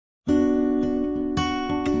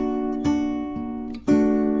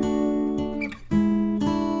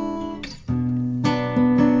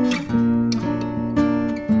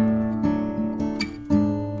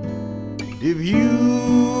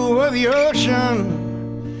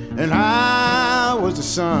and I was the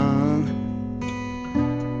sun.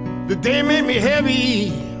 The day made me heavy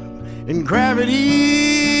and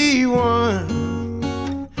gravity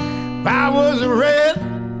won. I was the red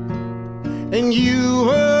and you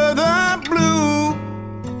were the blue.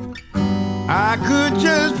 I could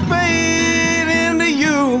just fade into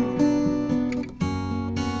you.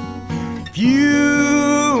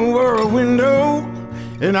 You were a window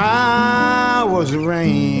and I was the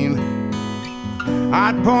rain.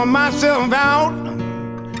 I'd pour myself out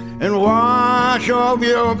and wash off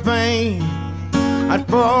your pain. I'd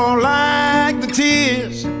fall like the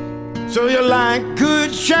tears so your light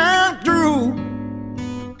could shine through.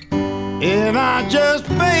 And I just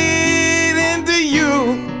fade into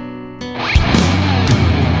you.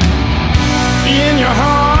 In your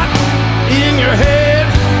heart, in your head,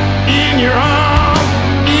 in your arm,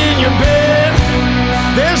 in your bed.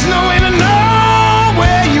 There's no way to know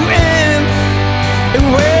where you end and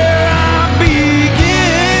where I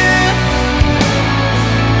begin.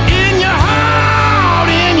 In your heart,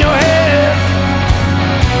 in your head,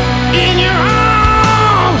 in your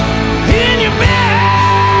arms, in your bed.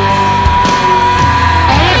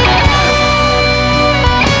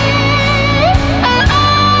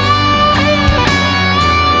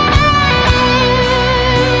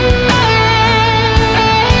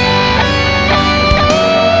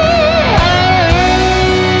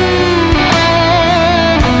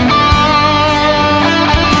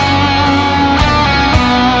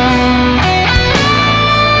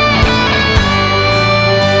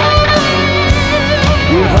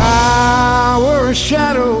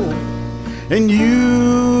 Shadow and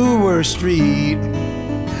you were a street,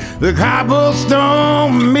 the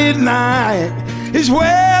cobblestone midnight is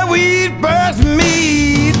where we'd first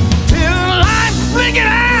meet. Till life flickered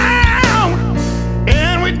out